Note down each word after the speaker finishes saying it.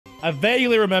I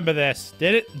vaguely remember this.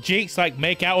 Did it Jinx like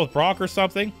make out with Brock or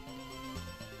something?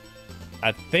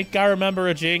 I think I remember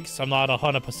a Jinx. I'm not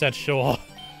 100% sure.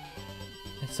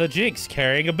 It's a Jinx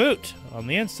carrying a boot. On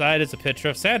the inside is a picture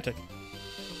of Santa.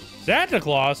 Santa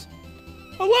Claus?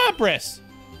 A Lapras!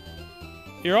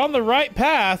 You're on the right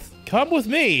path. Come with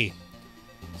me.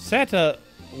 Santa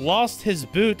lost his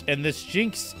boot and this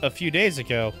Jinx a few days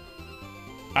ago.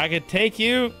 I could take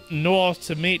you north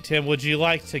to meet him. Would you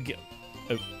like to go?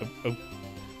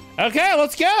 Okay,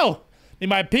 let's go. I mean,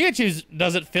 my Pikachu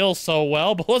doesn't feel so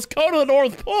well, but let's go to the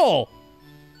North Pole.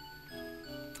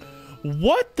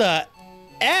 What the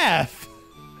F?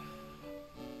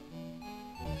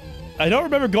 I don't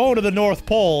remember going to the North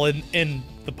Pole in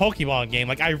the Pokemon game.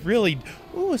 Like, I really...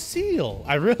 Ooh, a seal.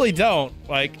 I really don't.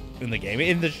 Like, in the game.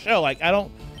 In the show. Like, I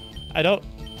don't...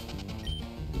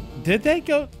 Did they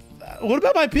go... What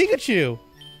about my Pikachu?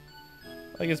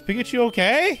 Like, is Pikachu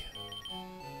okay?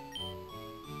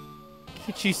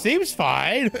 She seems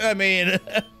fine. I mean...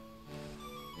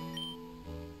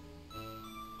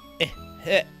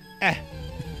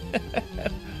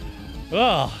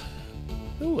 Oh.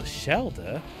 Ooh, a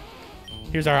Shelter.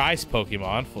 Here's our ice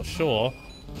Pokemon, for sure.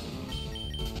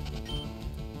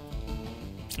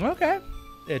 Okay.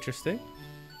 Interesting.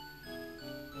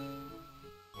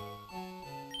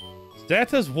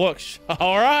 Santa's workshop.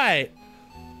 Alright.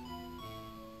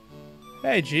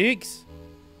 Hey, Jinx.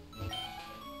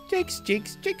 Jinx,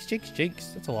 Jinx, Jinx, Jinx, Jinx.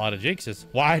 That's a lot of Jinxes.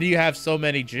 Why do you have so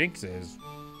many Jinxes?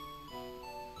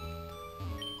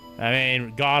 I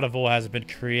mean, God of War hasn't been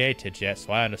created yet,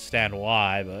 so I understand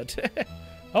why, but...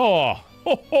 Oh, ho,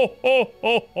 ho, ho,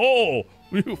 ho, ho!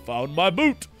 You found my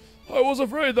boot! I was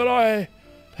afraid that I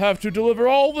have to deliver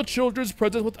all the children's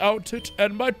presents without it,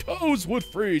 and my toes would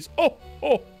freeze. Oh,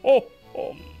 ho, ho,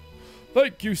 ho!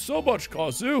 Thank you so much,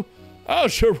 Kazu.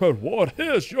 As your reward,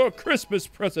 here's your Christmas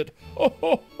present. Oh,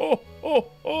 ho, ho,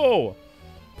 ho, ho!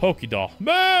 Pokédoll.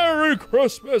 Merry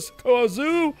Christmas,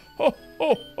 Kazu! Ho,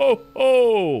 ho, ho,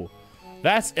 ho!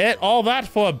 That's it? All that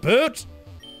for a boot?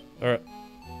 Or...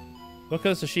 What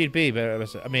could this sheet be?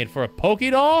 I mean, for a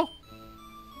Pokédoll?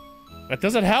 That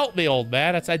doesn't help me, old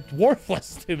man. It's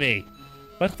worthless to me.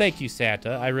 But thank you,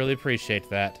 Santa. I really appreciate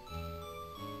that.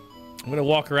 I'm gonna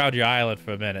walk around your island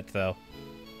for a minute, though.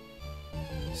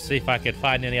 See if I can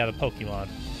find any other Pokemon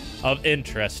of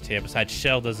interest here besides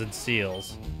Sheldas and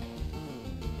Seals.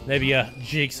 Maybe a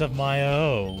Jinx of my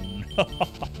own.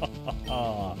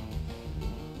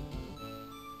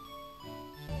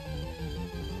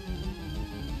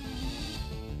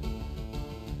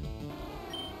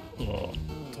 Oh,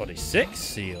 26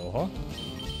 Seal, huh?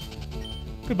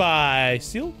 Goodbye,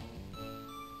 Seal.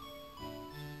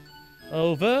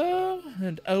 Over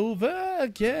and over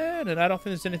again, and I don't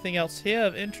think there's anything else here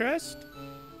of interest.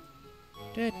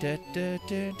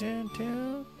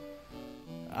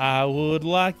 I would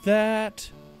like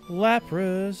that,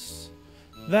 Lapras.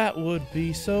 That would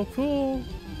be so cool.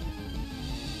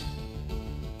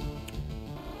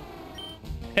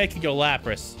 Heck, you go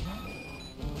Lapras.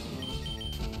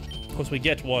 Of course, we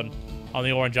get one on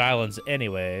the Orange Islands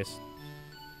anyways.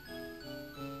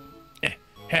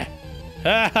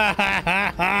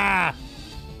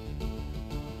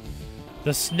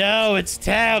 The snow, it's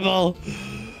terrible.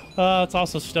 Oh, it's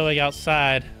also snowing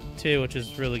outside, too, which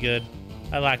is really good.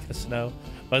 I like the snow.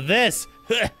 But this...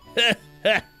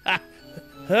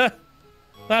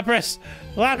 Lapras!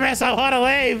 Lapras, I want to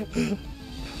leave!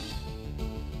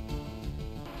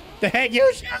 The heck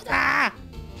you shoot! Ah!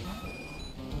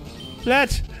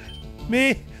 Let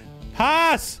me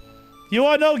pass! You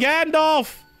are no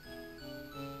Gandalf!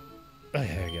 Oh,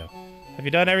 there you go. Have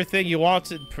you done everything you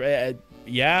wanted?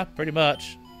 Yeah, pretty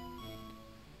much.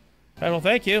 Well,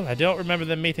 thank you. I don't remember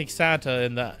them meeting Santa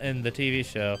in the TV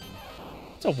show.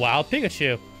 It's a wild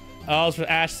Pikachu. Oh, it's when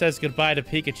Ash says goodbye to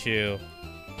Pikachu.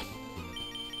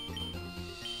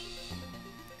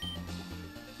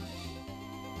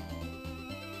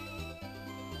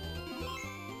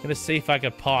 Gonna see if I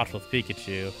can part with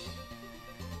Pikachu.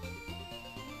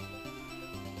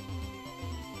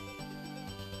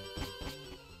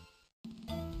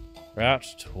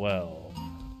 Route 12.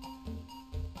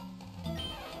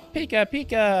 Pika,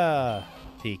 Pika!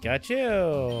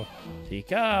 Pikachu!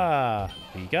 Pika!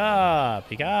 Pika!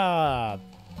 Pika!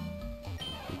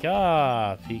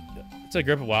 Pika! Pika! It's a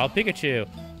group of wild Pikachu. You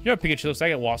know what Pikachu looks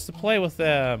like? It wants to play with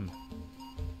them.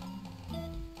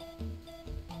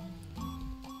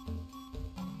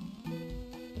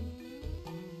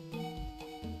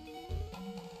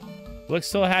 Looks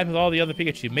so happy with all the other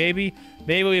Pikachu. Maybe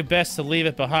it would be best to leave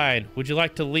it behind. Would you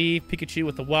like to leave Pikachu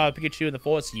with the wild Pikachu in the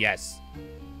forest? Yes.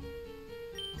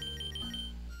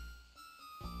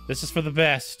 This is for the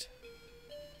best.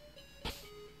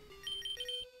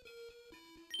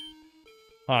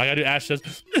 Oh, I gotta do Ash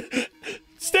says,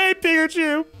 stay,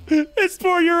 Pikachu! It's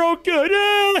for your own good!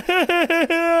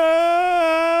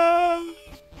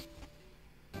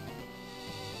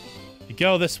 You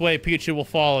go this way, Pikachu will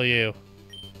follow you.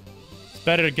 It's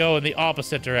better to go in the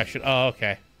opposite direction. Oh,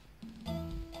 okay.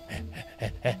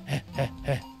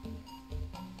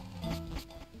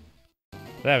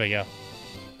 There we go.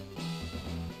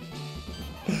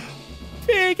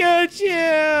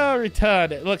 Pikachu!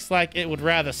 Return. It looks like it would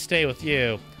rather stay with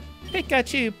you.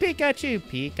 Pikachu, Pikachu,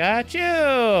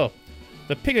 Pikachu!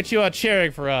 The Pikachu are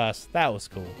cheering for us. That was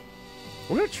cool.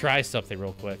 We're gonna try something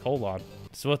real quick. Hold on.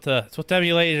 It's what the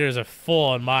emulators are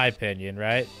for, in my opinion,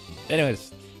 right?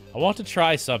 Anyways, I want to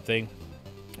try something.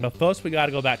 But first, we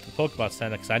gotta go back to the Pokemon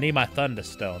Center because I need my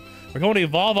Thunderstone. We're going to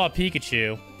evolve our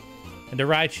Pikachu into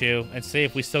Raichu and see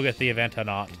if we still get the event or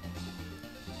not.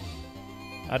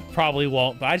 I probably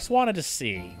won't, but I just wanted to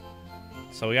see.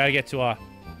 So we gotta get to our...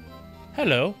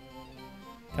 Hello?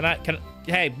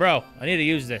 Hey, bro, I need to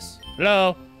use this.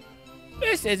 Hello?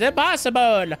 This is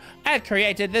impossible. I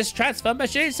created this transfer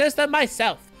machine system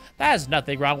myself. There's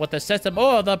nothing wrong with the system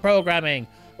or the programming.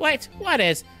 Wait, what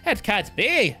is? It can't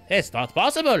be. It's not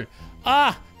possible.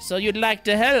 Ah, so you'd like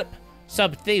to help?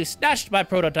 Some thieves snatched my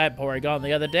prototype Porygon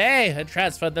the other day and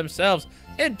transferred themselves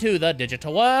into the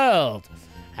digital world.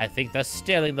 I think they're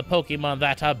stealing the Pokemon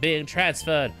that are being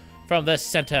transferred from the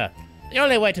center. The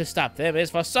only way to stop them is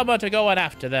for someone to go on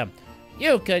after them.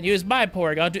 You can use my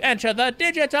Porygon to enter the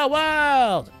digital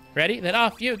world. Ready? Then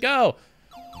off you go.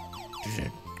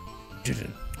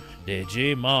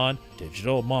 Digimon,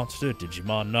 digital monster,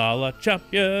 Digimon Nala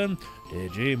champion.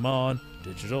 Digimon,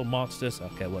 digital monsters.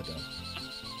 Okay, we're done.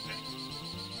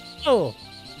 Oh.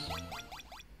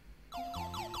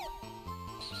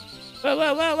 Whoa,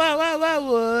 whoa, whoa, whoa, whoa, whoa,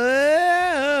 whoa.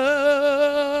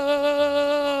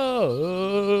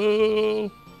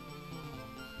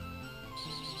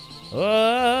 Whoa.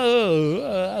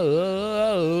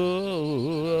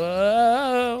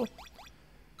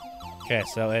 Okay,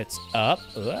 so it's up.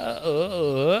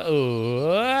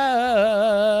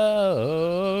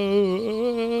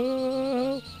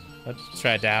 Let's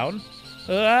try down.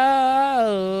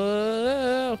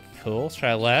 Cool. Let's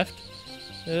try left.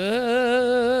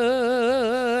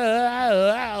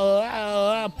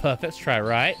 Perfect. Let's try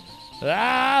right.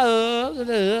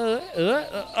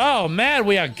 Oh man,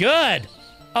 we are good.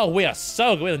 Oh, we are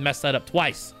so good. We messed that up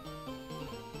twice.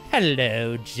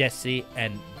 Hello, Jesse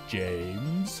and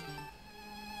James.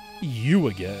 You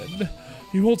again.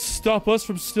 You won't stop us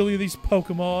from stealing these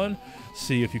Pokemon.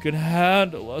 See if you can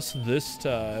handle us this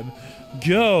time.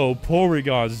 Go,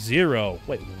 Porygon 0.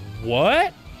 Wait,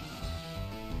 what?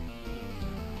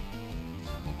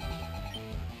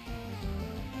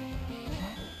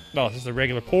 No, this is a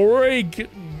regular Porygon.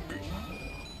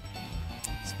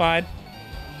 It's fine.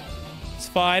 It's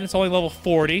fine. It's only level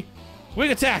 40.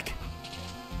 Wing attack.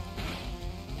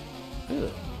 Ugh.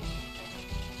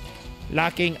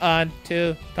 Locking on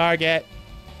to target.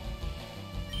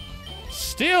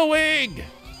 Steel Wing!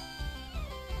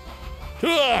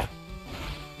 Ugh.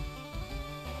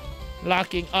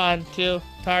 Locking on to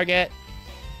target.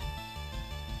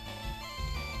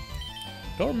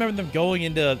 Don't remember them going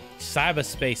into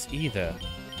cyberspace either.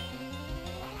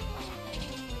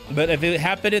 But if it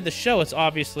happened in the show, it's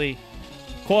obviously...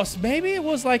 Of course, maybe it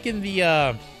was like in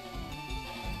the...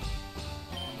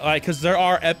 like, because there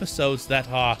are episodes that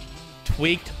are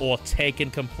tweaked or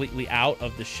taken completely out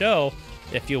of the show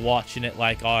if you're watching it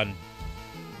like on,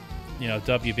 you know,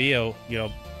 WB, you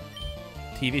know,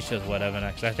 TV shows, whatever. And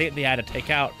I think they had to take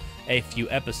out a few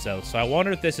episodes. So I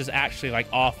wonder if this is actually like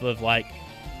off of like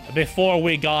before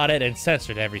we got it and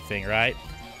censored everything, right?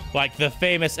 Like the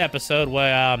famous episode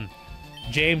where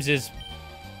James is,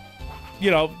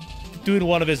 you know, doing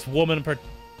one of his woman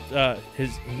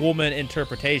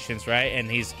interpretations, right?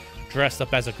 And he's dressed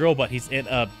up as a girl, but he's in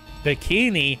a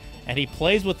bikini and he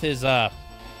plays with his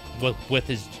with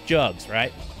his jugs,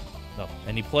 right? No,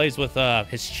 and he plays with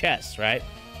his chest, right?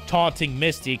 Taunting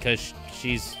Misty because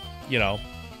she's, you know,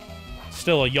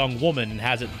 still a young woman and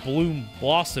hasn't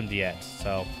blossomed yet.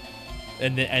 So,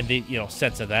 and they you know,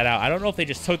 censored that out. I don't know if they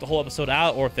just took the whole episode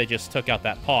out or if they just took out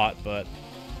that part, but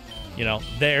you know,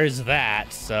 there's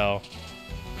that. So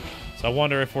I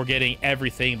wonder if we're getting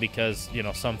everything because, you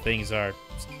know, some things are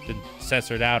been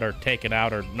censored out or taken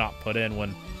out or not put in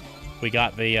when we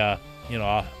got the you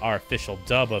know, our official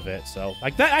dub of it. So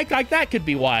like that could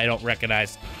be why I don't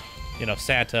recognize, you know,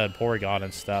 Santa and Porygon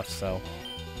and stuff. So,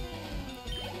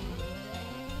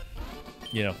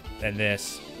 you know, and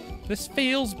this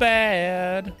feels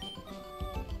bad.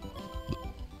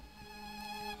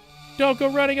 don't go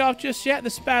running off just yet.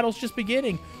 This battle's just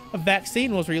beginning. A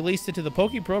vaccine was released into the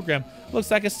Poke program.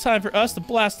 Looks like it's time for us to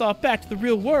blast off back to the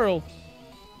real world.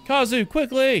 Kazu,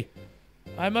 quickly!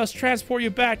 I must transport you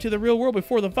back to the real world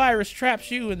before the virus traps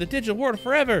you in the digital world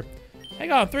forever.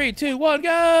 Hang on, 3, 2, 1,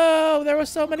 go! There were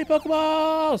so many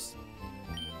Pokeballs!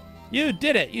 You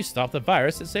did it! You stopped the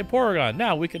virus at St. Porygon.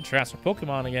 Now we can transfer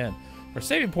Pokemon again. For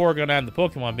saving Porygon and the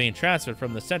Pokemon being transferred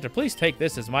from the center, please take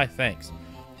this as my thanks.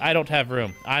 I don't have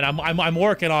room. I'm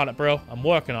working on it, bro. I'm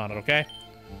working on it, okay?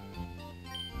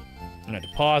 I'm gonna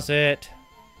deposit.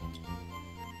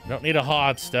 Don't need a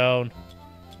hard stone.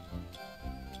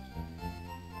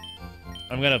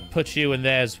 I'm gonna put you in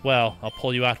there as well. I'll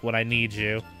pull you out when I need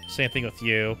you. Same thing with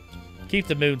you. Keep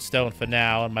the Moonstone for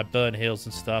now and my Burn Hills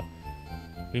and stuff.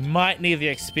 We might need the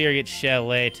Experience Shell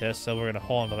later, so we're gonna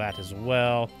hold on to that as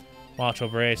well. Macho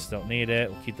Brace, don't need it.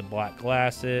 We'll keep the Black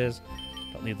Glasses.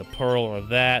 Don't need the Pearl or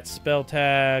that. Spell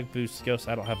Tag, Boost Ghost.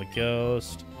 I don't have a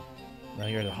Ghost. Now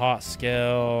here's a Hot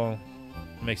Skill.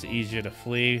 Makes it easier to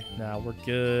flee. Now we're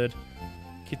good.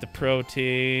 Keep the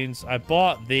proteins. I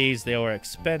bought these. They were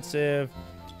expensive.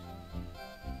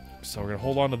 So we're going to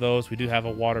hold on to those. We do have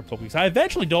a water Poke. Because I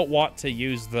eventually don't want to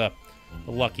use the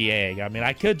lucky egg. I mean,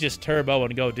 I could just turbo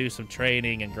and go do some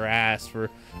training and grass for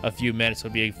a few minutes. It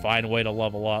would be a fine way to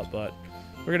level up. But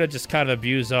we're going to just kind of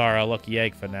abuse our lucky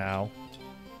egg for now.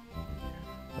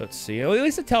 Let's see. At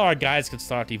least until our guys can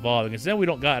start evolving. Because then we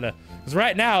don't got to... Because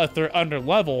right now, if they're under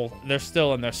level, they're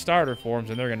still in their starter forms.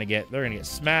 And they're going to get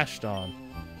smashed on.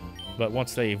 But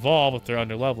once they evolve, if they're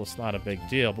under level, it's not a big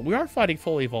deal. But we are fighting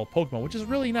fully evolved Pokemon, which is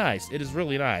really nice. It is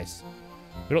really nice.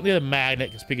 We don't need a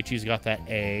magnet because Pikachu's got that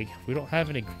egg. We don't have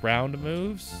any ground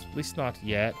moves, at least not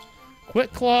yet.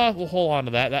 Quick Claw, we'll hold on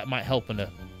to that. That might help in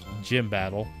a gym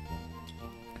battle.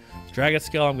 Dragon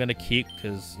Scale I'm going to keep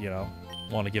because, you know,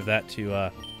 I want to give that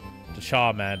to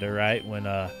Charmander, right? When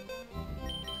the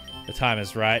time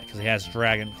is right because he has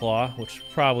Dragon Claw, which is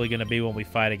probably going to be when we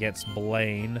fight against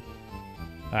Blaine.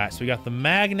 Alright, so we got the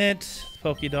magnet,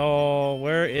 Pokédoll.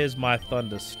 Where is my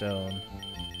Thunderstone?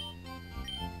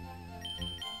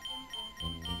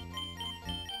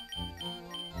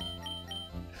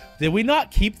 Did we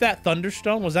not keep that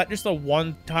Thunderstone? Was that just a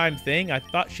one-time thing? I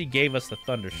thought she gave us the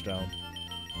Thunderstone.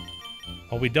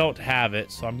 Well, we don't have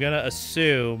it, so I'm going to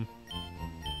assume...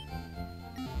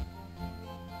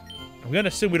 we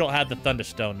don't have the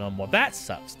Thunderstone no more. That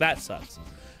sucks. That sucks.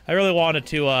 I really wanted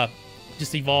to,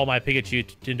 just evolve my Pikachu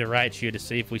into Raichu to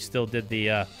see if we still did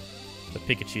the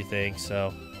Pikachu thing,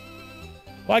 so...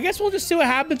 Well, I guess we'll just see what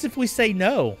happens if we say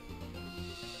no.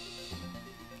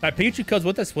 Alright, Pikachu comes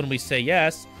with us when we say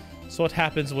yes, so what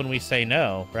happens when we say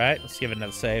no, right? Let's give it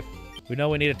another save. We know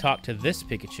we need to talk to this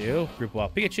Pikachu. Group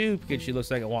Wild Pikachu. Pikachu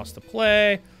looks like it wants to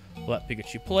play. We'll let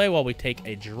Pikachu play while we take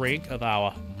a drink of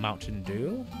our Mountain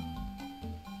Dew.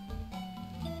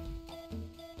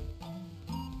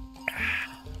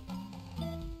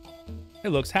 It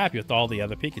looks happy with all the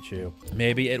other Pikachu.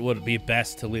 Maybe it would be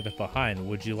best to leave it behind.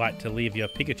 Would you like to leave your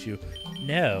Pikachu?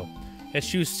 No. It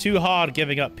shoots too hard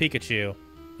giving up Pikachu.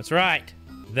 That's right.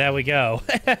 There we go.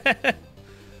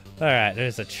 Alright,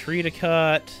 there's a tree to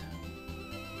cut.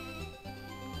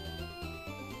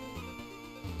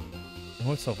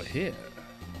 What's over here?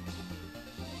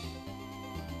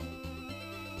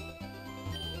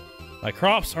 My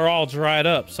crops are all dried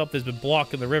up. Something's been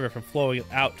blocking the river from flowing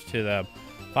out to them.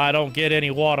 If I don't get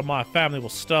any water, my family will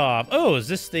starve. Oh, is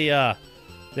this the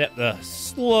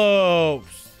slow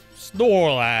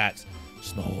Snorlax?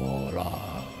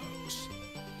 Snorlax.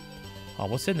 Oh,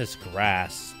 what's in this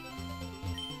grass?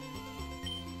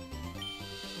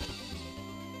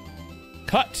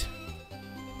 Cut.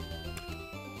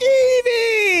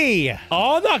 Eevee!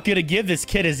 Oh, I'm not gonna give this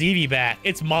kid his Eevee back.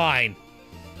 It's mine.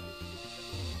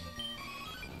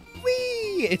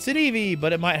 Whee! It's an Eevee,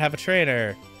 but it might have a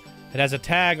trainer. It has a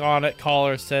tag on it.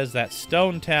 Caller says that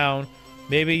Stone Town.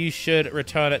 Maybe you should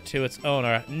return it to its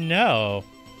owner. No.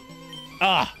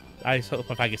 Ah! I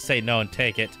hope if I could say no and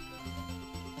take it.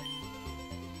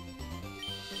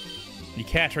 You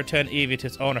can't return Eevee to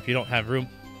its owner if you don't have room.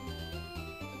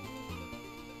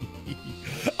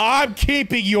 I'm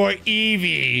keeping your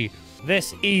Eevee.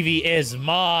 This Eevee is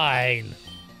mine.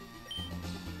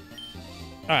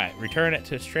 Alright, return it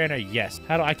to its trainer, yes.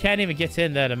 How do I can't even get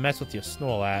in there to mess with your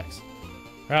Snorlax.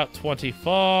 Route 20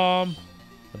 farm.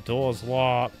 The door's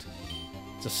locked.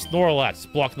 It's a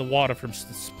Snorlax blocking the water from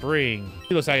the spring.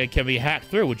 It looks like it can be hacked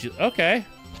through. Would you? Okay.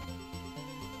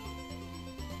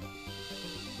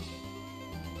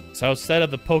 So instead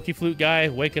of the Pokeflute guy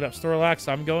waking up Snorlax,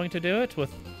 I'm going to do it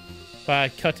by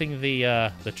cutting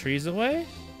the trees away.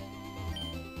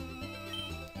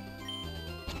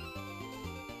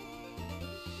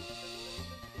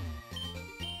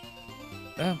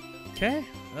 Okay.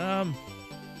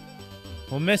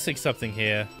 We're missing something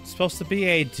here. It's supposed to be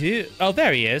a dude. Oh,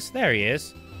 there he is. There he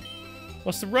is.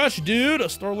 What's the rush, dude? A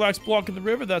Snorlax blocking the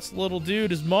river. That little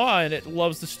dude is mine. It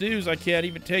loves the snooze. I can't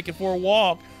even take it for a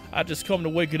walk. I just come to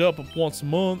wake it up once a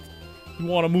month. You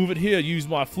want to move it here? Use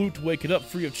my flute to wake it up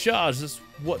free of charge. That's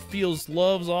what free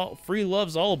love's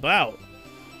all about.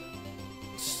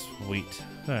 Sweet.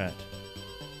 All right.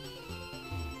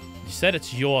 You said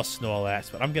it's your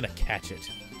Snorlax, but I'm gonna catch it.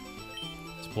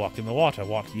 It's blocking the water.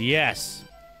 Yes.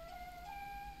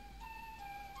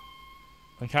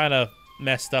 I'm kind of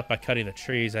messed up by cutting the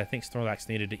trees. I think Snorlax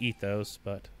needed to eat those,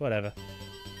 but whatever.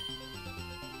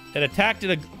 It attacked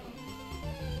it.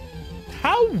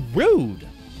 How rude!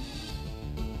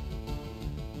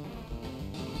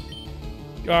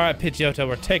 All right, Pidgeotto,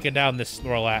 we're taking down this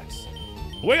Snorlax.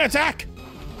 Wing attack!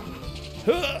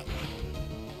 Huh.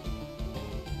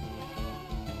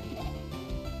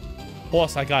 Of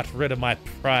course, I got rid of my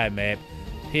Primate.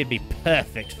 He'd be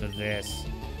perfect for this.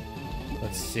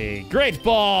 Let's see. Great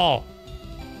Ball!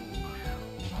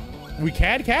 We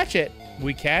can catch it.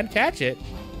 We can catch it.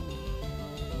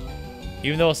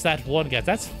 Even though it's that one guy.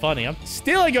 That's funny. I'm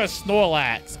stealing your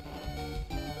Snorlax.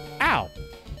 Ow.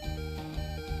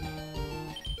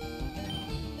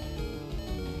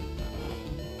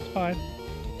 Fine.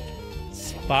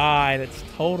 It's fine. It's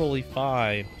totally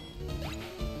fine.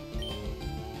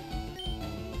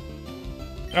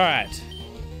 Alright.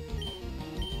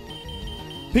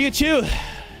 Pikachu!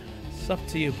 It's up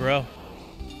to you, bro.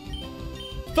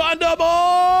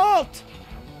 Thunderbolt!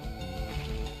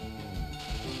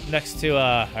 Next to,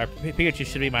 our Pikachu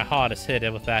should be my hardest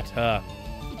hit with that,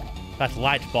 that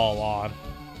light ball on.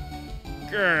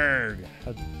 Grrr.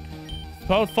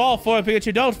 Don't fall for it,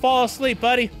 Pikachu. Don't fall asleep,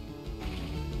 buddy.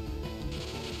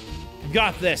 You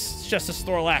got this. It's just a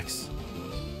Snorlax.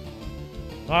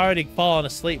 I'm already falling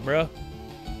asleep, bro.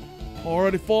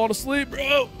 Already falling asleep,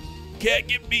 bro. Can't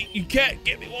get me. You can't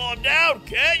get me while I'm down,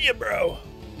 can you, bro?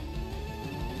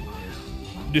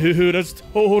 Dude, that's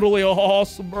totally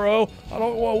awesome, bro. I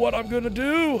don't know what I'm gonna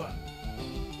do.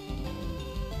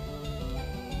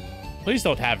 Please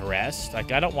don't have rest.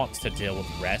 Like, I don't want to deal with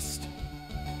rest.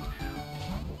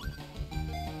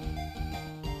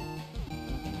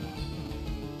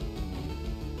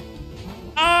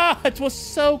 Ah, it was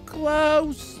so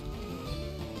close.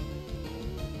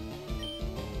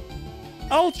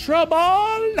 Ultra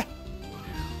Ball!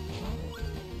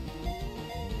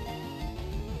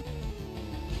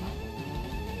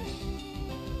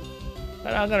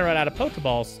 I'm gonna run out of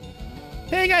Pokeballs.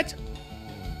 Dang it!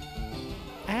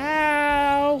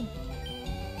 Ow!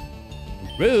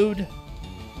 Rude.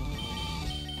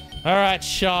 Alright,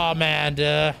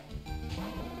 Charmander.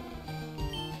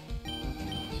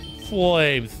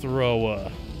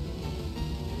 Flamethrower.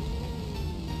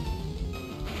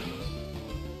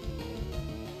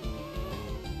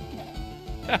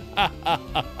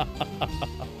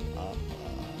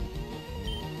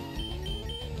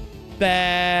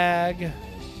 Bag.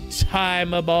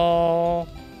 Timer ball.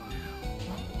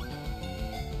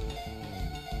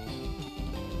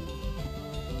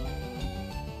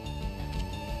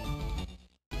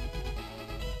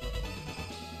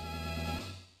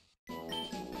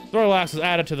 Snorlax is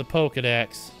added to the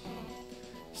Pokedex.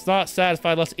 It's not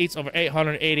satisfied unless it eats over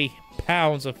 880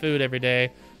 pounds of food every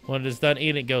day. When it is done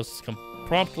eating, it goes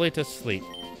promptly to sleep.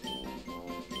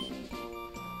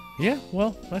 Yeah,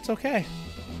 well, that's okay.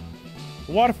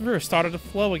 The water from the river started to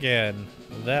flow again.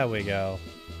 There we go.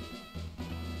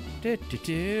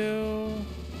 And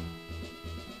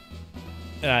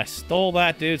I stole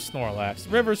that dude's Snorlax. The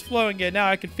river's flowing again. Now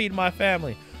I can feed my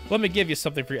family. Let me give you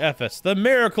something for your efforts. The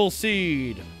Miracle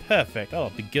Seed. Perfect. Oh,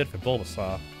 it'll be good for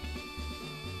Bulbasaur.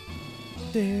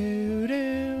 And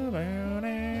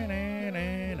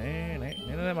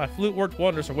then my flute worked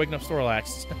wonders for waking up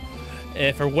Snorlax.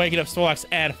 For waking up Snorlax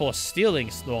and for stealing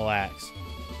Snorlax.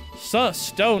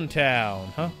 Stone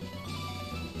Town, huh?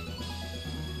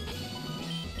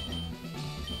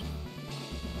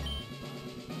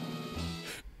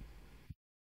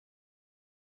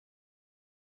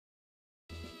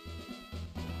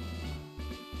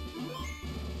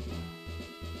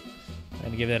 I'm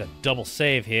gonna give that a double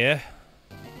save here.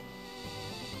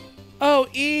 Oh,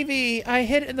 Eevee! I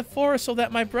hid it in the forest so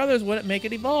that my brothers wouldn't make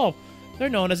it evolve. They're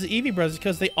known as the Eevee brothers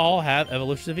because they all have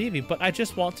evolutions of Eevee, but I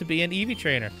just want to be an Eevee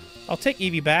trainer. I'll take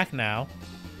Eevee back now.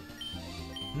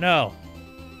 No.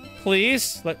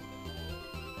 Please?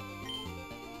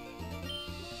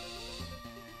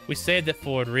 We saved it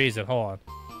for a reason. Hold on.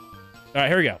 Alright,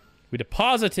 here we go. We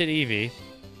deposited Eevee.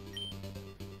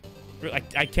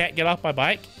 I can't get off my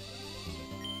bike?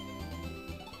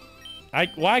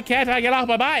 Why can't I get off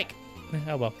my bike?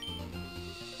 Oh, well.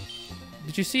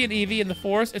 Did you see an Eevee in the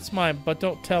forest? It's mine, but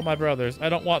don't tell my brothers. I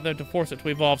don't want them to force it to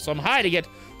evolve, so I'm hiding it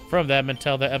from them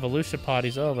until their evolution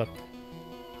party's over.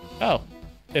 Oh.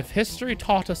 If history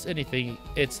taught us anything,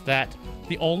 it's that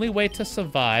the only way to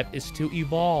survive is to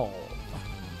evolve.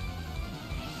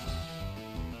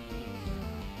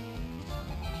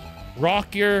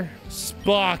 Rocker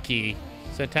Sparky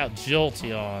sent out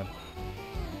Jolteon.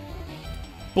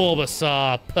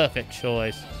 Bulbasaur, perfect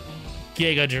choice.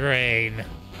 Giga Drain.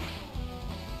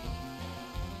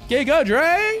 Giga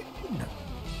Drain!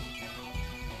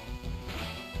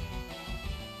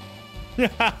 Ha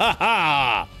ha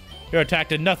ha! Your attack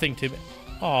did nothing to me.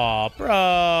 Aw,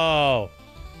 bro.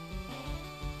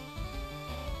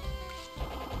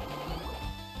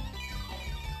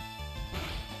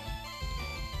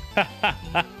 Ha ha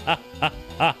ha ha ha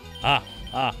ha ha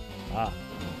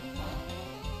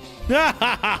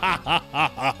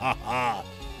ha ha.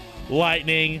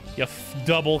 Lightning, you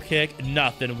double kick,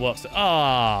 nothing works.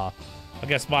 Ah, I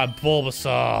guess my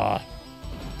Bulbasaur.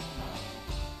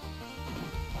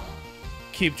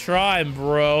 Keep trying,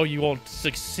 bro. You won't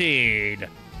succeed.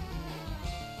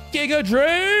 Giga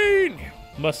Drain!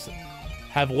 Must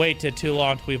have waited too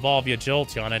long to evolve your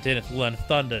Jolteon. I didn't learn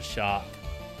Thunder Shock.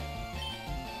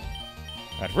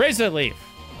 Alright, Razor Leaf.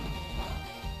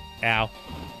 Ow.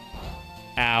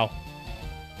 Ow.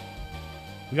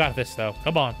 We got this, though.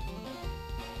 Come on.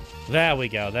 There we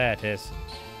go. There it is.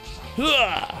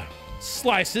 Ugh.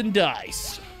 Slice and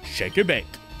dice. Shake and bake.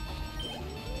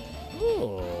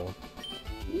 Ooh.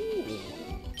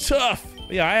 Tough.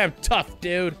 Yeah, I am tough,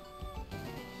 dude.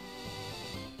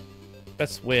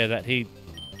 That's weird that he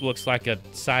looks like a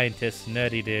scientist,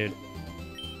 nerdy dude.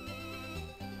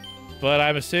 But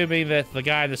I'm assuming that the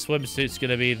guy in the swimsuit's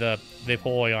gonna be the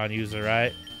Vaporeon user,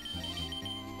 right?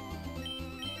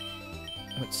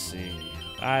 Let's see.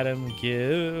 Item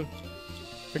gift.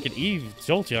 Freaking Eve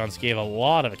Jolteons gave a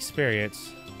lot of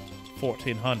experience.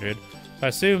 1,400. I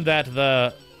assume that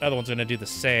the other one's gonna do the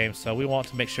same, so we want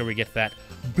to make sure we get that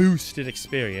boosted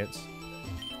experience.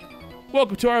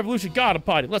 Welcome to our Evolution Garden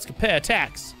Party. Let's compare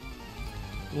attacks.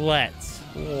 Let's.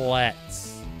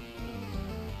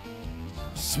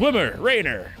 Swimmer,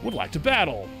 Rainer, would like to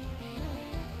battle.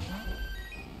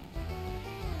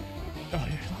 Oh,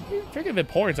 yeah. Freaking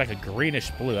Vaporeon's like a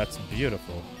greenish blue. That's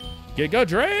beautiful. Giga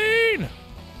Drain!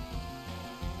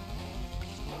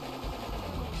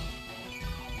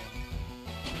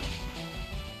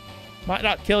 Might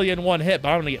not kill you in one hit, but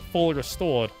I'm gonna get fully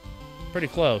restored. Pretty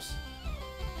close.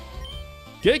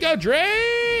 Giga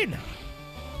Drain!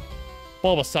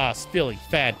 Bulbasaur's feeling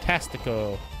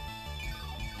fantastico.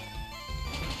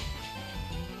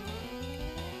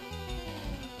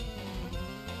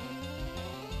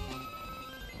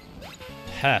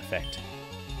 Perfect.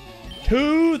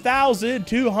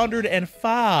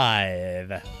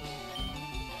 2,205.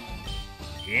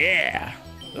 Yeah.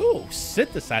 Ooh,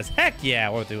 synthesize. Heck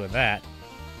yeah, we're doing that.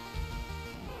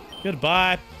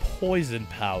 Goodbye, poison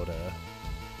powder.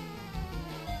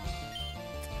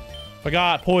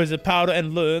 Forgot poison powder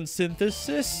and learned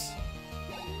synthesis.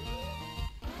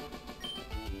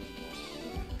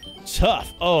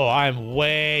 Tough. Oh, I'm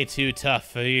way too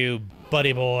tough for you,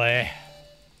 buddy boy.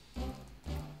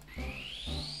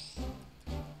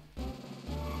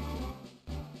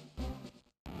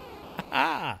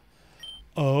 Ah.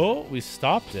 Oh, we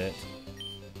stopped it.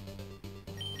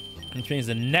 Which means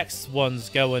the next one's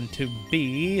going to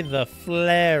be the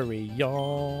Flareon.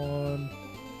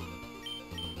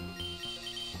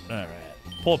 Alright.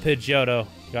 Poor Pidgeotto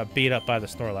got beat up by the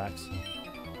Snorlax.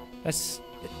 This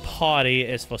party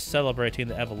is for celebrating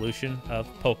the evolution of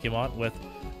Pokemon with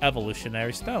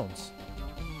evolutionary stones.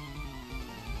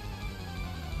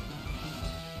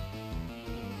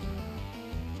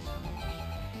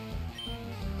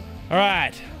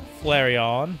 Alright,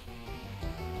 Flareon.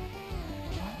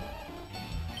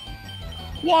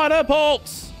 Water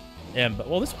Pulse!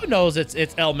 Well, this one knows its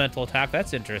elemental attack.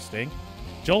 That's interesting.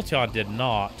 Jolteon did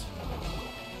not.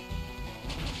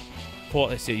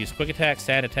 Let's see, use Quick Attack,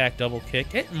 Sand Attack, Double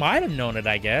Kick. It might have known it,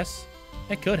 I guess.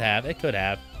 It could have. It could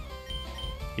have.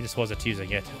 He just wasn't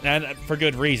using it. And for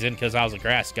good reason, because I was a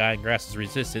grass guy, and grass is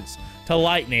resistance to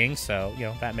lightning, so, you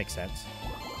know, that makes sense.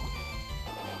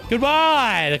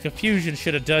 Goodbye! The confusion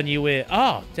should have done you in.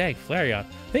 Oh, dang, Flareon.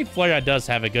 I think Flareon does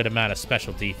have a good amount of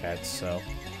special defense, so.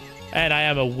 And I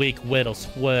am a weak Whittle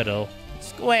Squirtle.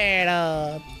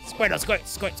 Squirtle! Squirtle, squirt,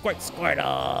 squirt, squirt,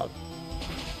 Squirtle!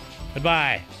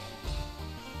 Goodbye.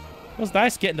 It was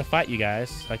nice getting to fight you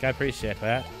guys. Like, I appreciate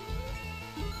that.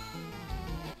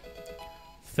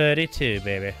 32,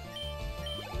 baby.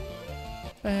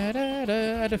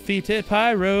 I defeated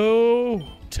Pyro.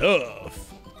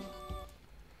 Tough.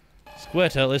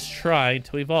 Squirtle is trying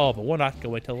to evolve, but we're not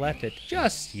going to let it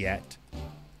just yet.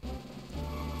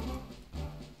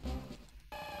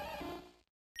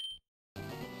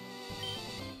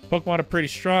 Pokemon are pretty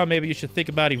strong. Maybe you should think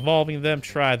about evolving them.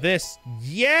 Try this.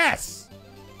 Yes!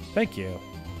 Thank you.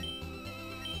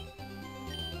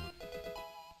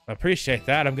 I appreciate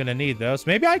that. I'm going to need those.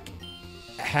 Maybe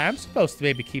I'm supposed to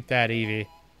maybe keep that Eevee.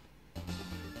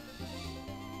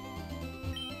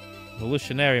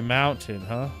 Evolutionary Mountain,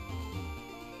 huh?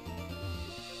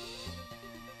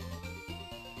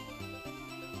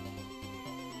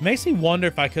 Makes me wonder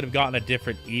if I could have gotten a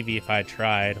different Eevee if I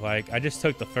tried. Like, I just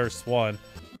took the first one.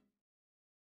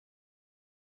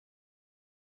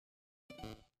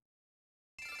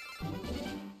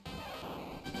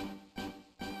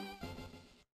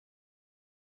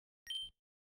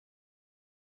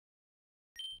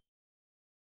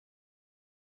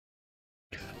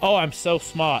 Oh, I'm so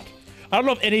smart. I don't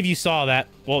know if any of you saw that.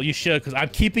 Well, you should, because I'm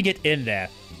keeping it in there.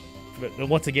 But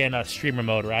once again, streamer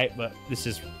mode, right? But this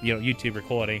is, you know, YouTube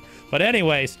recording. But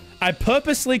anyways, I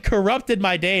purposely corrupted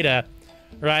my data,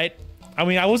 right? I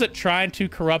mean, I wasn't trying to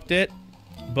corrupt it,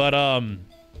 but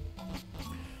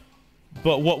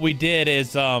what we did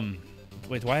is,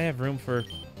 wait, do I have room for...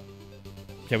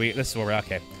 Okay, this is where we're...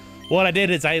 Okay. What I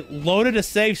did is I loaded a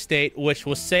save state, which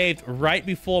was saved right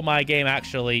before my game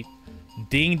actually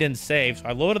dinged and saved. So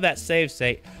I loaded that save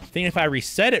state, thinking if I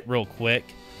reset it real quick,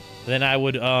 then I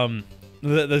would,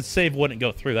 the save wouldn't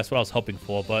go through. That's what I was hoping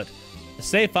for, but the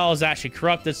save file was actually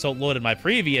corrupted, so it loaded my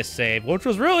previous save, which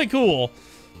was really cool,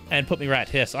 and put me right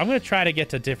here. So I'm going to try to get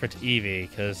to different Eevee,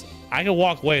 because I can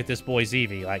walk away with this boy's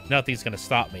Eevee. Like, nothing's going to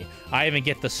stop me. I even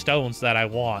get the stones that I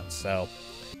want, so...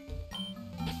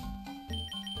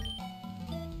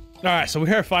 Alright, so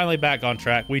we're finally back on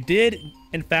track. We did,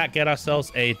 in fact, get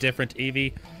ourselves a different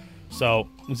Eevee. So,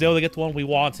 we was able to get the one we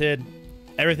wanted.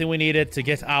 Everything we needed to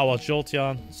get our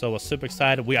Jolteon. So, we're super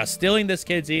excited. We are stealing this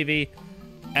kid's Eevee,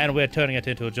 and we're turning it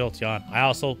into a Jolteon. I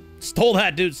also stole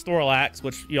that dude's Snorlax,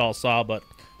 which you all saw, but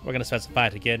we're going to specify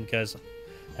it again, because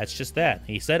that's just that.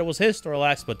 He said it was his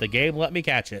Snorlax, but the game let me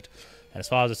catch it. And as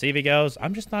far as this Eevee goes,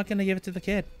 I'm just not going to give it to the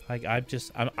kid. Like,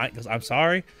 I'm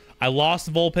sorry. I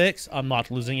lost Vulpix. I'm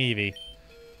not losing Eevee.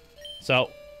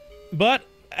 So, but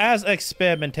as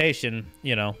experimentation,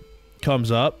 you know,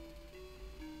 comes up,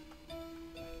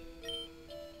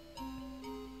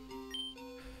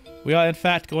 we are in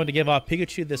fact going to give our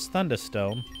Pikachu this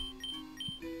Thunderstone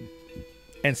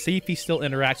and see if he still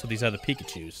interacts with these other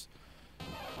Pikachus.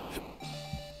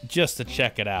 Just to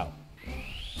check it out.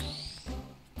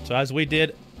 So as we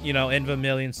did, you know, in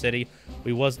Vermilion City,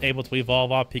 we was able to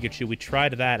evolve our Pikachu. We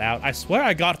tried that out. I swear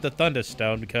I got the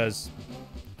Thunderstone because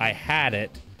I had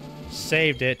it,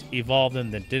 saved it, evolved him,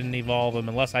 then didn't evolve him.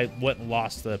 Unless I went and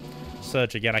lost the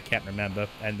Surge again, I can't remember.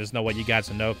 And there's no way you guys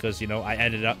will know because, you know, I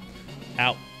ended up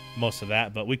out most of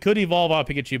that. But we could evolve our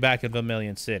Pikachu back in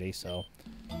Vermilion City, so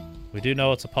we do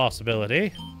know it's a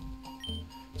possibility.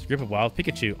 It's a group of wild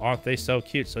Pikachu. Aren't they so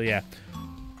cute? So, yeah.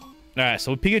 Alright,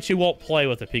 so Pikachu won't play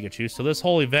with the Pikachu, so this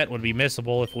whole event would be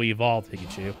missable if we evolve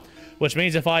Pikachu. Which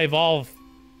means if I evolve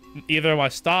either of my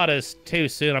starters too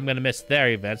soon, I'm going to miss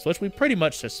their events, which we pretty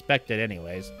much suspected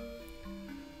anyways.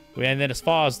 And then as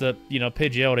far as the, you know,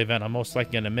 Pidgeotto event, I'm most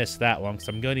likely going to miss that one, because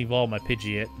I'm going to evolve my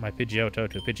Pidgeotto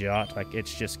to Pidgeot. Like,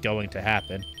 it's just going to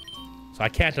happen. So I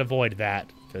can't avoid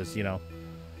that, because, you know,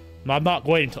 I'm not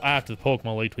waiting until after the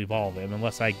Pokemon League to evolve him,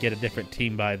 unless I get a different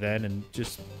team by then and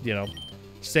just, you know,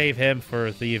 save him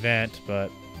for the event.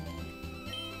 But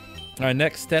our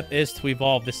next step is to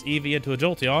evolve this Eevee into a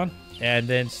Jolteon, and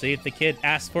then see if the kid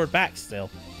asks for it back still.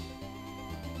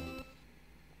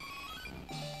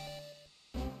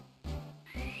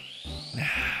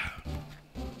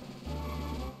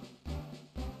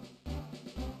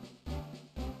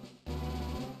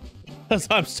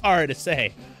 I'm sorry to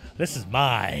say, this is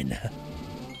mine.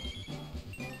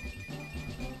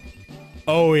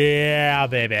 Oh yeah,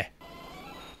 baby.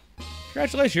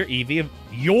 Congratulations,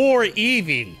 your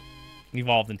Eevee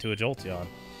evolved into a Jolteon.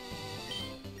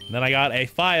 And then I got a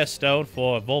Firestone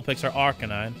for Vulpix or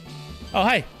Arcanine. Oh,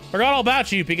 hey, forgot all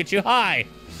about you, Pikachu. Hi.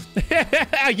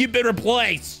 You've been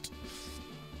replaced.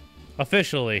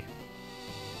 Officially.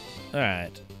 All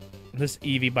right. This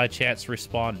Eevee by chance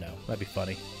respawn? No, that'd be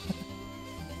funny.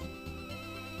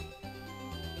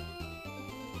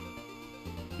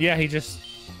 Yeah, he just...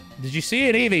 Did you see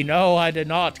an Eevee? No, I did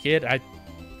not, kid.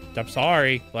 I'm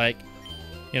sorry. Like,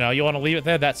 you know, you want to leave it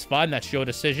there, that's fine. That's your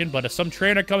decision. But if some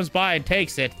trainer comes by and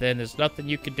takes it, then there's nothing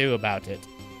you can do about it.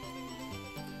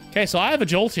 Okay, so I have a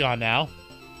Jolteon now.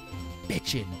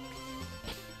 bitching.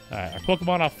 Alright, our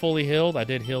Pokemon are fully healed. I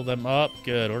did heal them up.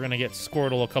 Good. We're going to get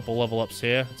Squirtle a couple level ups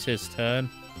here. It's his turn.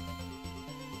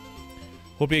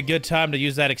 Will be a good time to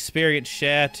use that experience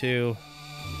share to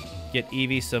get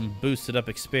Eevee some boosted up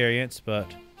experience,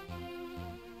 but...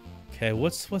 Okay,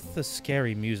 what's with the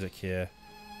scary music here?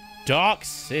 Dark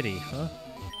City, huh?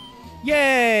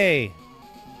 Yay!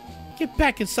 Get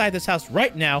back inside this house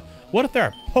right now. What if there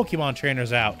are Pokemon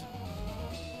trainers out?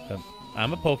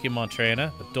 I'm a Pokemon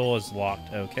trainer. The door is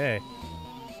locked. Okay.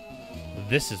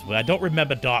 This is... I don't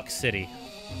remember Dark City.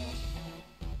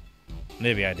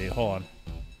 Maybe I do. Hold on.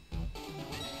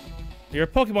 You're a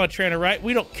Pokemon trainer, right?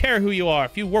 We don't care who you are.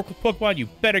 If you work with Pokemon, you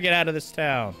better get out of this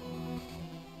town.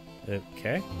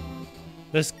 Okay.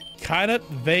 This kind of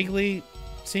vaguely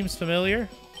seems familiar.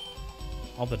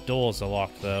 All the doors are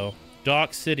locked, though.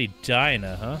 Dark City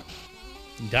Diner, huh?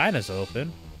 Dina's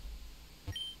open.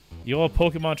 You're a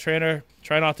Pokemon trainer.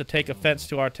 Try not to take offense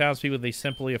to our townspeople. They're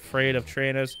simply afraid of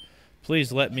trainers.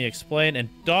 Please let me explain. In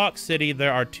Dark City,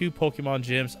 there are 2 Pokemon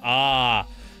gyms. Ah,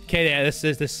 okay, yeah, this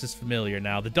is familiar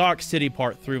now. The Dark City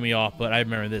part threw me off, but I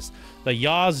remember this. The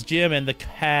Yaz Gym and the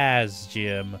Kaz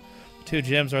Gym. 2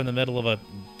 gyms are in the middle of a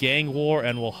gang war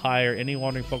and will hire any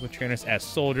wandering Pokemon trainers as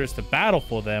soldiers to battle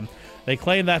for them. They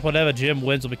claim that whatever gym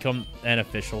wins will become an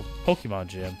official Pokemon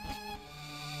gym.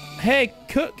 Hey,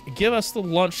 cook, give us the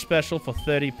lunch special for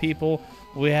 30 people.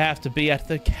 We have to be at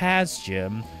the Kaz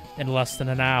Gym in less than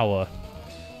an hour.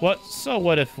 What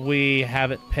if we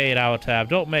have it paid our tab?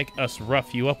 Don't make us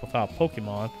rough you up with our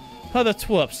Pokemon. Other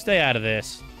twerps, stay out of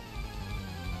this.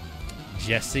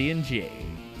 Jesse and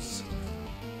James.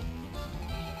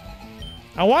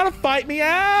 I want to fight me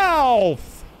out!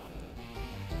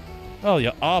 Oh,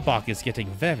 your Arbok is getting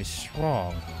very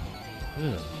strong.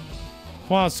 Ugh.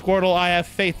 Come on, Squirtle, I have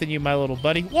faith in you, my little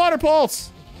buddy. Water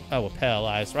Pulse! Oh, we're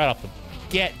paralyzed right off the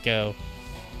get-go.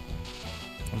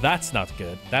 That's not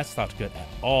good. That's not good at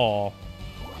all.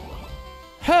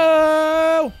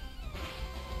 Ho!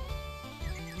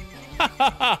 Ha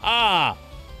ha ha ha!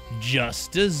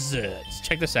 Just desserts.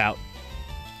 Check this out.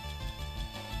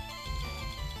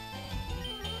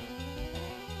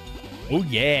 Oh,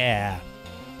 yeah.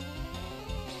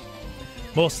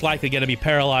 Most likely going to be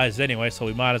paralyzed anyway, so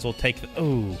we might as well take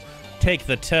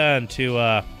the turn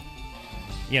to,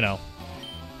 you know,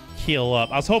 heal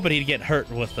up. I was hoping he'd get hurt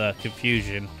with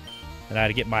confusion, and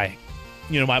I'd get my,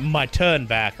 you know, my turn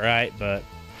back, right? But,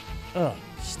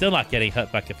 still not getting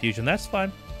hurt by confusion. That's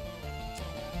fine.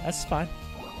 That's fine.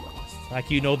 It's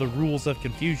like you know the rules of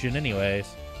confusion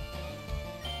anyways.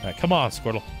 All right, come on,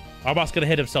 Squirtle. Arbok's going to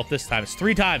hit himself this time. It's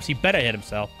 3 times. He better hit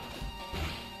himself.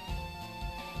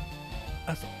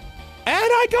 And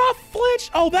I got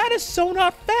flinched. Oh, that is so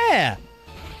not fair.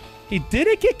 He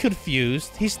didn't get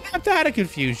confused. He snapped out of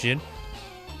confusion.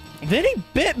 Then he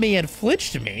bit me and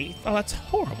flinched me. Oh, that's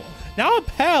horrible. Now I'm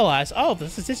paralyzed. Oh,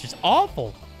 this is just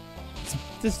awful.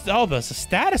 The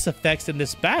status effects in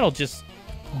this battle just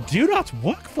do not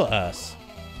work for us.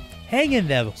 Hang in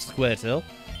there, Squirtle.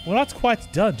 We're not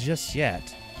quite done just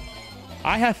yet.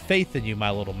 I have faith in you,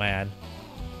 my little man.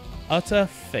 Utter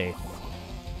faith.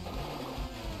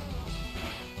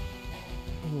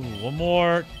 Ooh, one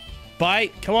more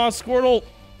bite. Come on, Squirtle.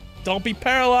 Don't be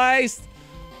paralyzed.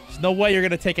 There's no way you're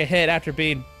going to take a hit after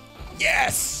being...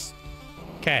 Yes!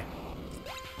 Okay.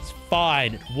 It's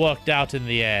fine. It worked out in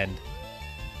the end.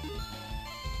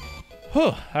 Whew.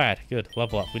 All right, good.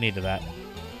 Level up. We needed that.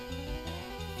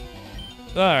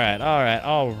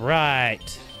 All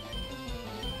right.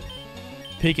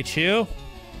 Pikachu,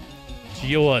 it's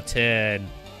your turn.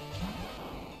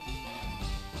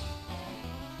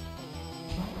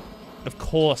 Of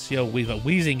course,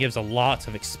 Weezing gives a lot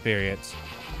of experience.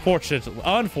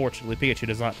 Unfortunately, Pikachu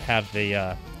does not have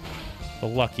the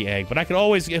lucky egg. But I could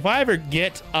always, if I ever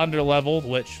get under-leveled,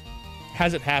 which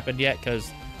hasn't happened yet,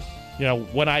 because, you know,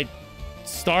 when I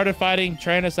started fighting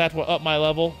trainers that were up my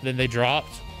level, then they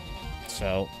dropped.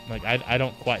 So, like, I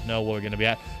don't quite know where we're going to be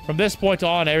at. From this point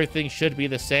on, everything should be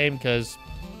the same because,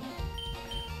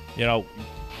 you know,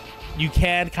 you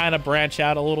can kind of branch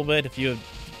out a little bit if you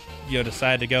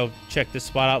decide to go check this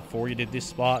spot out before you did this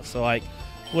spot. So, like,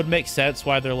 would make sense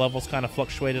why their levels kind of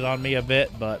fluctuated on me a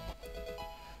bit, but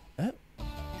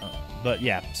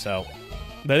yeah, so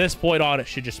by this point on, it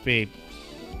should just be,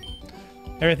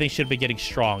 everything should be getting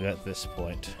strong at this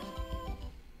point.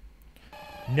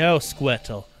 No,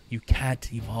 Squirtle. You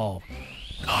can't evolve.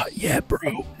 Not yet,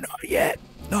 bro. Not yet.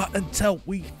 Not until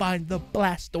we find the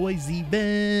Blastoise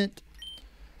event.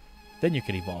 Then you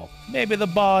can evolve. Maybe the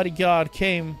bodyguard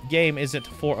game isn't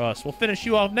for us. We'll finish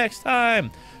you off next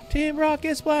time. Team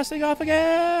Rocket's blasting off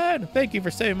again. Thank you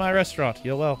for saving my restaurant.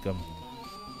 You're welcome.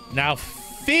 Now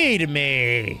feed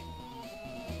me.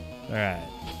 All right.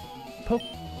 Poke.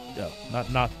 Oh,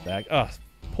 not back. Oh,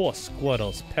 poor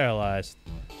Squirtle's paralyzed.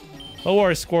 Don't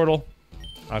worry, Squirtle.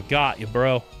 I've got you,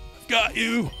 bro. I've got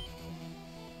you.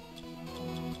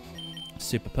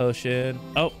 Super potion.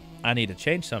 Oh, I need to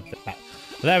change something.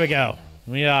 There we go.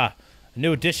 We are a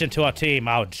new addition to our team,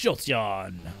 our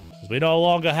Jolteon. We no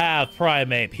longer have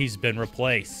Primate. He's been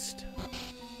replaced.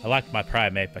 I liked my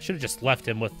Primate. I should have just left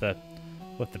him with the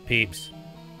peeps.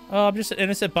 Oh, I'm just an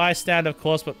innocent bystander, of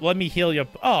course, but let me heal your...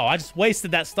 Oh, I just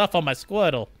wasted that stuff on my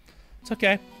Squirtle. It's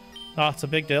okay. Not a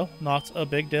big deal. Not a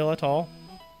big deal at all.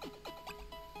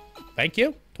 Thank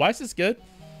you. Twice as good.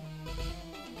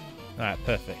 Alright,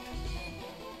 perfect.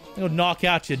 I'm gonna knock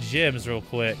out your gyms real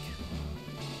quick.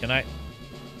 Can I?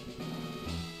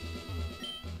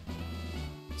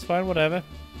 It's fine, whatever.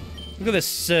 Look at this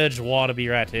Surge wannabe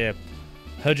right here.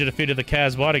 Heard you defeated the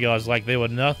Kaz bodyguards like they were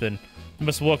nothing. You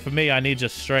must work for me, I need your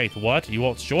strength. What? You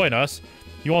won't join us?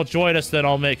 You won't join us, then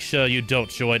I'll make sure you don't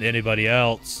join anybody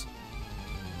else.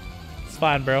 It's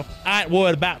fine, bro. I ain't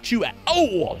worried about you at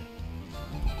all.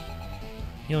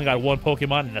 You only got one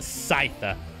Pokemon and a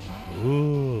Scyther.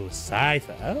 Ooh,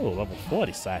 Scyther. Oh, level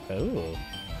 40 Scyther. Ooh.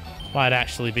 Might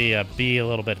actually be a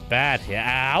little bit bad here.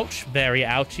 Ouch. Very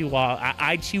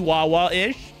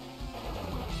ouchie-wah-ish.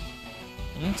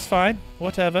 It's fine.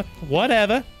 Whatever.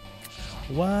 Whatever.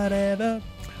 Whatever.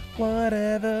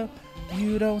 Whatever.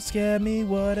 You don't scare me.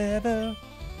 Whatever.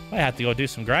 I have to go do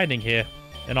some grinding here,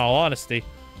 in all honesty.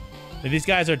 These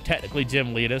guys are technically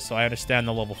gym leaders, so I understand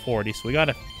the level 40, so we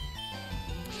gotta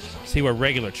see where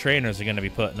regular trainers are gonna be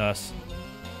putting us.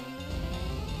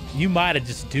 You might have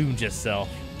just doomed yourself.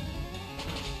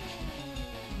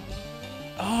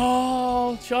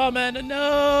 Oh, Charmander,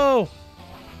 no!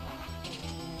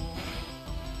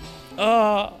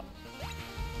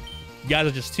 You guys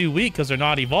are just too weak because they're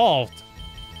not evolved.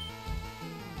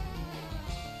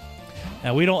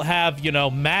 And we don't have, you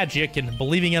know, magic and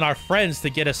believing in our friends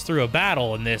to get us through a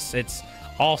battle in this. It's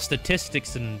all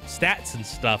statistics and stats and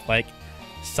stuff, like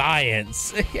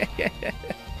science.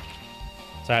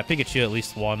 So I Pikachu at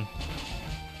least won.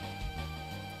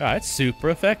 Alright,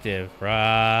 super effective.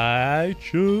 Righteous.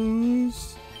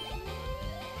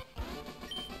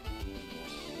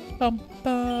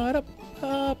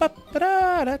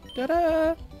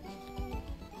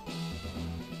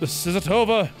 This isn't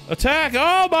over. Attack!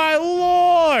 Oh my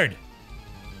lord!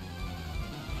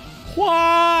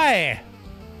 Why?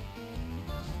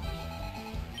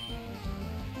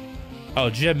 Oh,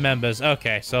 gym members.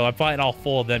 Okay, so I'm fighting all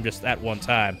 4 of them just at one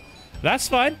time. That's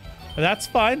fine. That's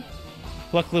fine.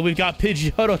 Luckily, we've got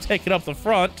Pidgeotto taking up the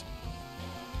front.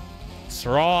 That's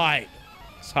right.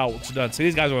 That's how it's done. See,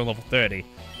 these guys are on level 30.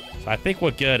 So I think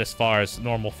we're good as far as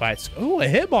normal fights. Ooh, a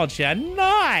Hitmonchan.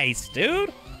 Nice,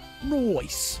 dude.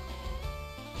 Nice.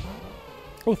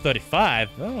 Oh, 35.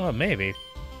 Oh, maybe.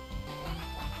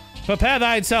 Prepare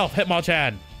thyself,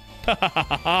 Hitmonchan.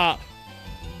 That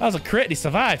was a crit. He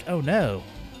survived. Oh, no.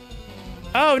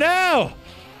 Oh, no.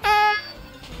 Ah!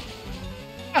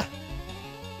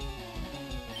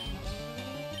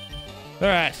 All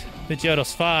right.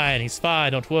 Pidgeotto's fine. He's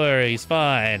fine. Don't worry. He's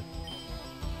fine.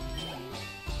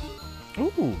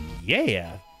 Ooh,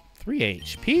 yeah. 3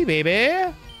 HP,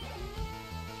 baby.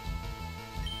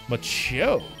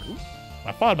 Machoke. Ooh.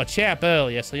 I fought Machamp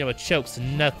earlier, so yeah, Machoke's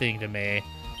nothing to me.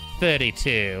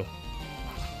 32.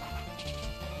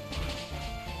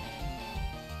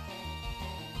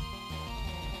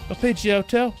 Go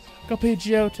Pidgeotto. Go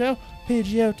Pidgeotto.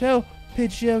 Pidgeotto.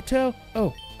 Pidgeotto.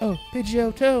 Oh,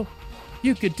 Pidgeotto.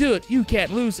 You could do it. You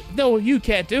can't lose. No, you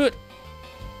can't do it.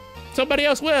 Somebody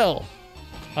else will.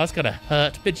 Oh, that's gonna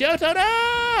hurt. Pidgeotto,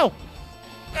 no!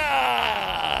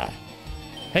 Ah!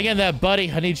 Hang in there,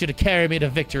 buddy. I need you to carry me to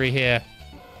victory here.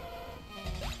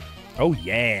 Oh,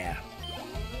 yeah.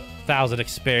 1,000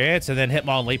 experience and then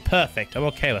Hitmonlee. Perfect. I'm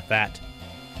okay with that.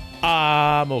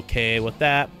 I'm okay with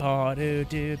that. Oh,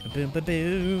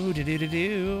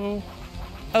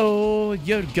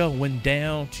 you're going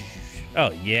down.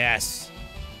 Oh, yes.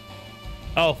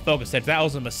 Oh, Focus Edge. That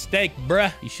was a mistake,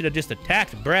 bruh. You should have just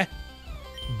attacked, bruh.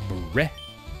 Bruh.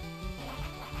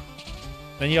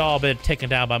 Then y'all been taken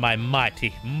down by my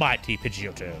mighty, mighty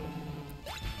Pidgeotto.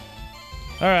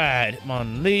 Alright,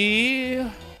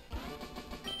 Hitmonlee.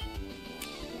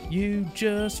 You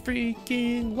just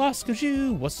freaking lost cause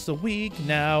you was so weak.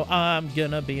 Now I'm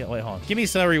gonna be... Wait, hold on. Give me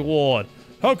some reward.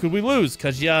 How could we lose?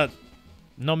 Cause you're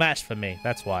no match for me.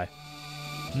 That's why.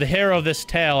 The hero of this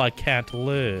tale, I can't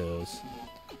lose.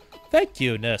 Thank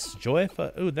you, Nurse Joy.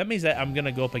 Ooh, that means that I'm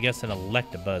gonna go up against an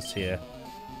Electabuzz here.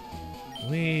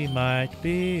 We might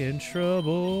be in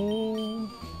trouble.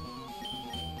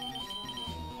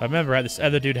 I remember right, this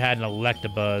other dude had an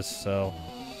Electabuzz, so...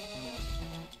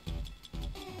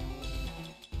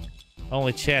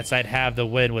 Only chance I'd have to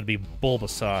win would be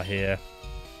Bulbasaur here.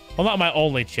 Well, not my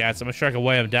only chance. I'm sure I could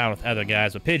weigh him down with other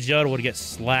guys, but Pidgeotto would get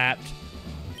slapped.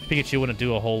 Pikachu wouldn't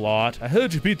do a whole lot. I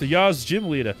heard you beat the Yaz gym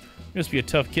leader. You must be a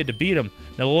tough kid to beat him.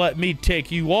 Now let me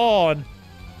take you on.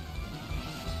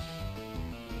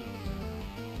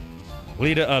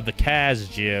 Leader of the Kaz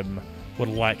gym would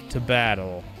like to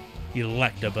battle.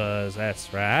 Electabuzz,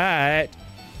 that's right.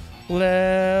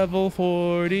 Level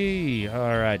 40.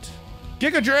 All right.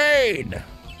 Giga Drain!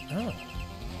 Oh.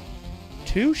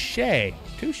 Touche.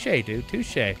 Touche, dude.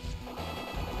 Touche.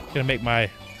 Gonna make my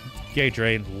Giga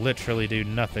Drain literally do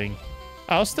nothing.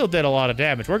 Oh, it still did a lot of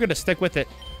damage. We're gonna stick with it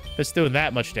if it's doing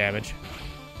that much damage.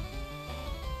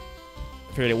 I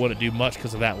figured it wouldn't do much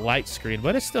because of that light screen,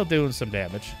 but it's still doing some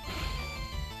damage.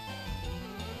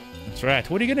 That's right.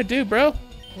 What are you gonna do, bro?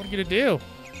 What are you gonna do?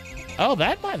 Oh,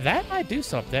 that might do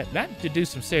something. That did do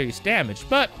some serious damage,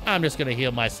 but I'm just gonna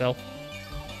heal myself.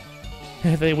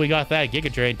 I think we got that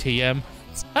Giga Drain TM.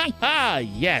 Ha!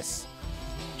 Yes.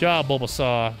 Good job,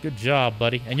 Bulbasaur. Good job,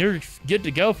 buddy. And you're good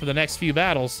to go for the next few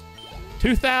battles.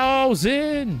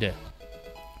 2,000.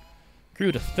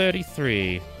 Grew to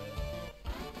 33.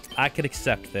 I could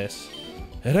accept this.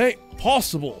 It ain't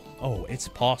possible. Oh, it's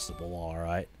possible, all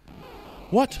right.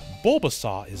 What?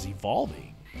 Bulbasaur is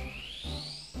evolving.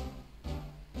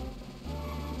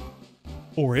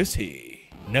 Or is he?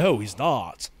 No, he's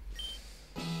not.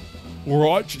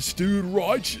 Righteous, dude,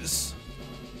 righteous.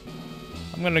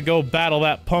 I'm gonna go battle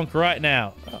that punk right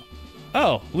now.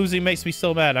 Oh, losing makes me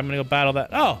so mad. I'm gonna go battle that.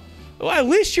 Oh, well, at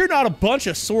least you're not a bunch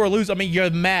of sore losers. I mean, you're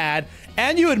mad,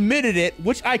 and you admitted it,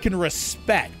 which I can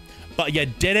respect. But you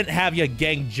didn't have your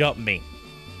gang jump me.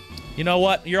 You know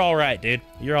what? You're all right, dude.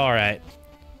 You're all right.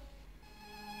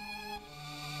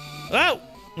 Oh,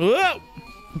 whoa.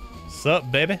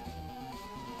 Sup, baby?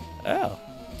 Oh.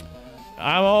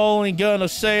 I'm only gonna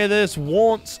say this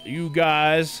once, you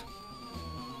guys.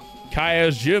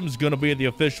 Kaya's gym's gonna be the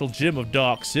official gym of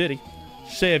Dark City.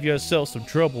 Save yourself some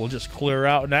trouble and just clear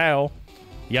out now.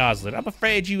 Yoslin, I'm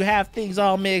afraid you have things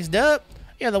all mixed up.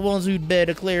 You're the ones who'd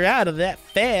better clear out of that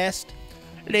fast.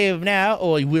 Leave now,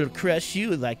 or he will crush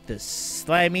you like the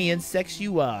slimy insects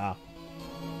you are.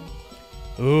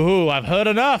 Ooh, I've heard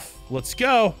enough. Let's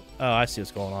go. Oh, I see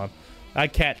what's going on. I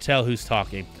can't tell who's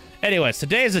talking. Anyways,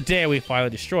 today is the day we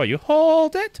finally destroy you.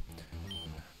 Hold it.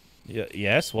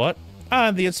 Yes, what?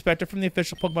 I'm the inspector from the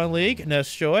official Pokemon League,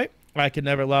 Nesjoy. I can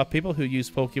never allow people who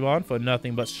use Pokemon for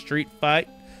nothing but street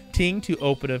fighting to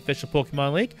open an official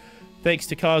Pokemon League. Thanks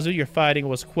to Kazu, your fighting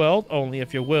was quelled. Only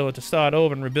if you're willing to start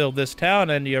over and rebuild this town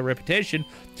and your reputation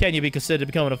can you be considered to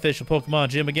become an official Pokemon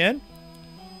gym again.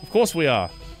 Of course we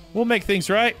are. We'll make things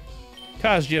right.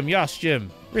 Kaz Gym, Yas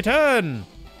Gym, return!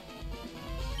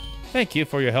 Thank you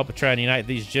for your help in trying to unite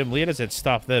these gym leaders and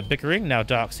stop their bickering. Now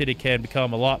Dark City can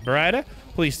become a lot brighter.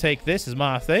 Please take this as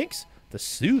my thanks. The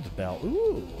Soothe Belt.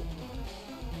 Ooh.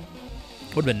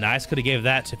 Would have been nice. Could have gave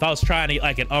that to, if I was trying to get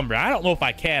like an Umbra. I don't know if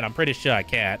I can. I'm pretty sure I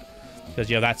can't. Because,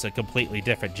 you know, that's a completely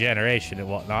different generation and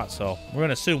whatnot. So we're going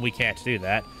to assume we can't do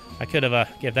that. I could have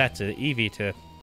give that to Eevee to